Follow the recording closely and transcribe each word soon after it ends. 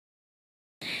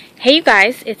Hey you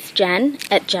guys, it's Jen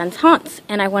at Jen's Haunts,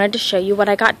 and I wanted to show you what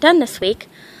I got done this week.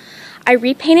 I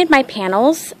repainted my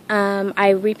panels. I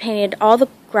repainted all the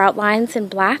grout lines in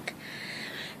black,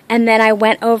 and then I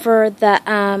went over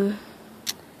the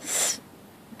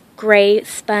gray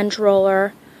sponge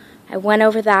roller. I went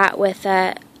over that with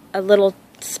a little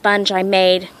sponge I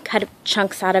made, cut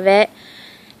chunks out of it,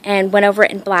 and went over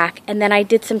it in black. And then I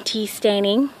did some tea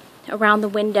staining around the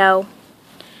window,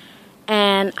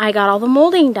 and I got all the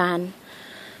molding done.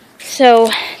 So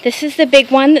this is the big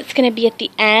one that's going to be at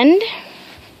the end.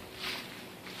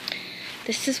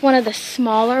 This is one of the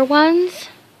smaller ones.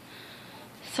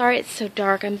 Sorry it's so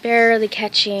dark, I'm barely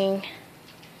catching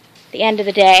the end of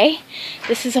the day.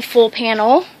 This is a full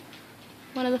panel,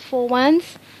 one of the full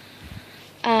ones.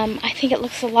 I think it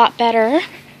looks a lot better.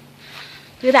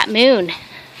 Look at that moon,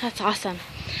 that's awesome.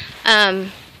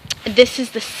 This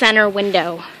is the center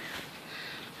window.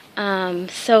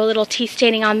 So a little tea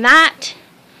staining on that.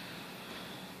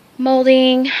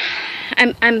 Molding.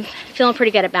 I'm feeling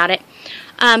pretty good about it.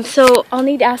 So I'll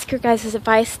need to ask your guys'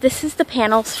 advice. This is the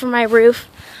panels for my roof.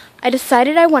 I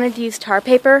decided I wanted to use tar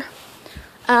paper.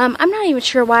 I'm not even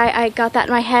sure why I got that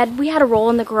in my head. We had a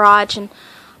roll in the garage, and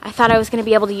I thought I was going to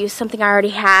be able to use something I already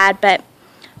had, but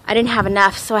I didn't have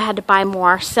enough, so I had to buy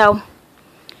more. So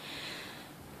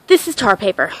this is tar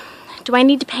paper. Do I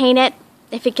need to paint it?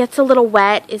 If it gets a little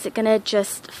wet, is it going to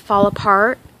just fall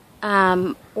apart?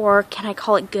 Or can I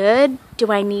call it good?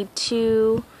 Do I need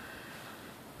to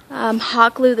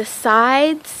hot glue the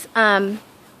sides?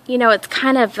 You know, it's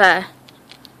kind of I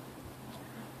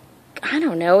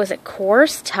don't know, is it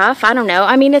coarse, tough? I don't know.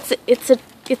 I mean, it's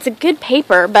a good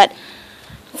paper, but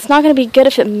it's not going to be good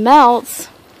if it melts.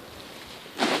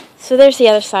 So there's the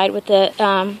other side with the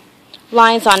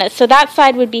lines on it. So that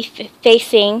side would be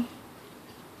facing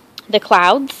the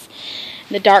clouds.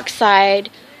 The dark side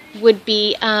would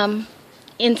be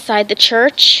inside the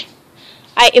church.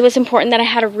 It was important that I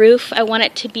had a roof. I want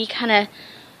it to be kind of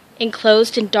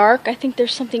enclosed and dark. I think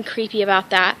there's something creepy about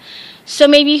that. So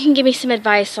maybe you can give me some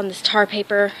advice on this tar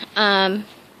paper.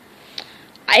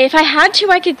 If I had to,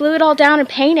 I could glue it all down and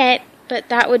paint it, but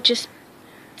that would just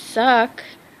suck.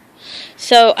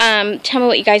 So tell me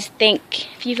what you guys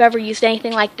think, if you've ever used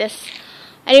anything like this.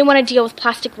 I didn't want to deal with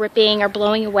plastic ripping or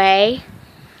blowing away,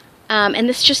 and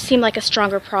this just seemed like a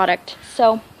stronger product.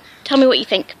 So tell me what you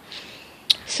think.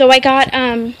 So I got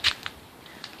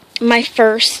my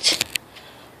first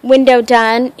window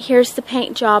done. Here's the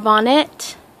paint job on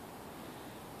it.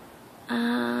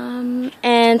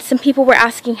 And some people were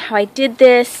asking how I did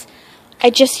this. I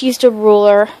just used a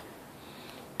ruler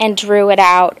and drew it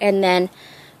out, and then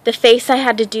the face I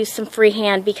had to do some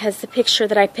freehand because the picture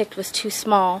that I picked was too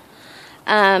small.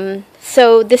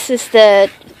 So this is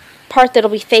the part that'll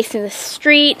be facing the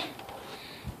street,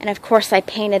 and of course I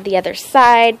painted the other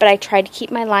side, but I tried to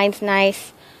keep my lines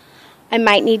nice. I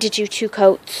might need to do 2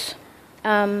 coats,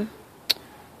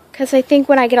 because I think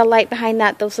when I get a light behind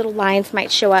that, those little lines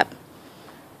might show up.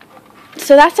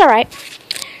 So that's alright.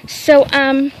 So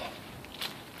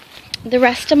the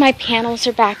rest of my panels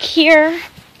are back here.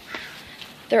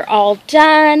 They're all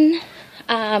done.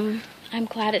 I'm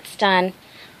glad it's done.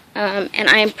 And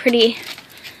I am pretty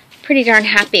darn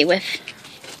happy with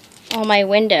all my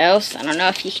windows. I don't know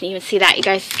if you can even see that, you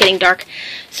guys. It's getting dark.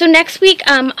 So next week,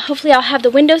 hopefully I'll have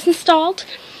the windows installed,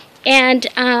 and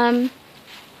I'll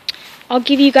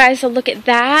give you guys a look at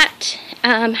that,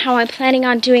 how I'm planning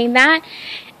on doing that.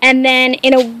 And then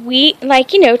in a week,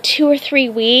 like, you know, 2 or 3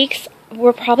 weeks,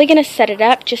 we're probably going to set it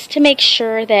up just to make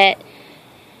sure that,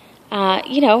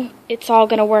 you know, it's all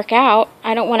going to work out.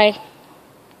 I don't want to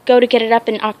go to get it up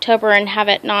in October and have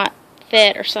it not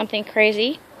fit or something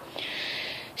crazy.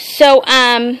 So,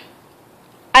 I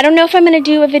don't know if I'm going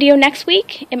to do a video next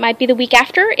week. It might be the week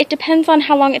after. It depends on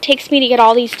how long it takes me to get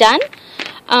all these done.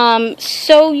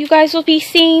 So you guys will be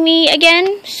seeing me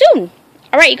again soon.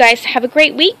 Alright, you guys, have a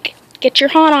great week. Get your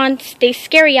haunt on. Stay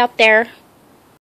scary out there.